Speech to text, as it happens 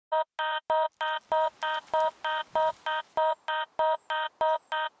My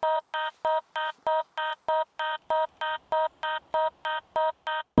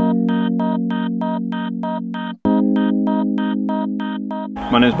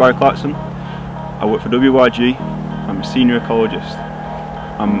name is Barry Clarkson. I work for WYG. I'm a senior ecologist.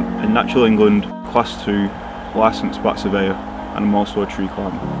 I'm a Natural England Class 2 licensed bat surveyor, and I'm also a tree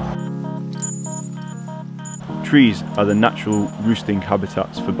climber. Trees are the natural roosting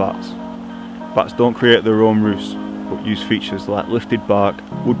habitats for bats. Bats don't create their own roosts, but use features like lifted bark,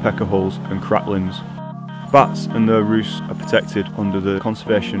 woodpecker holes and cracklings. Bats and their roosts are protected under the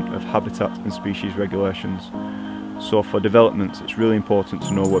Conservation of Habitat and Species regulations. So for developments, it's really important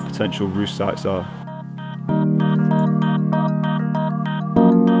to know where potential roost sites are.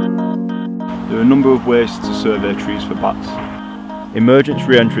 There are a number of ways to survey trees for bats. Emergence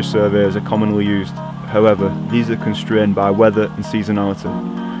re-entry surveys are commonly used. However, these are constrained by weather and seasonality,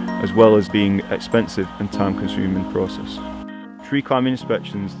 as well as being expensive and time-consuming process. Tree climbing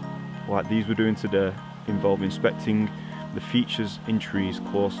inspections, like these we're doing today, involve inspecting the features in trees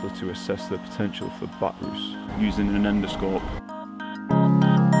closely to assess the potential for bat roosts using an endoscope.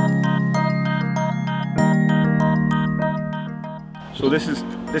 So this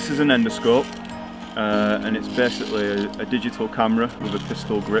is an endoscope, and it's basically a digital camera with a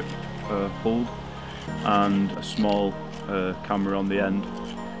pistol grip hold and a small camera on the end,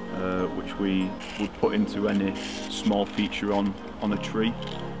 which we would put into any small feature on a tree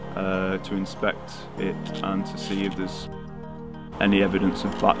to inspect it and to see if there's any evidence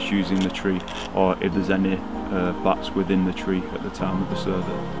of bats using the tree, or if there's any bats within the tree at the time of the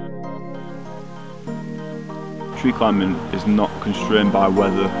survey. Tree climbing is not constrained by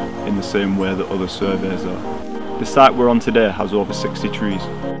weather in the same way that other surveys are. The site we're on today has over 60 trees.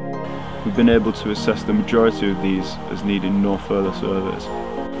 We've been able to assess the majority of these as needing no further surveys,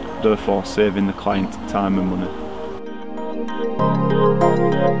 therefore saving the client time and money.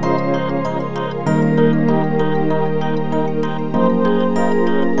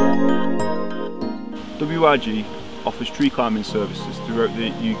 WYG offers tree climbing services throughout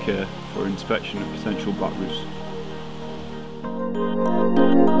the UK for inspection of potential bat roosts.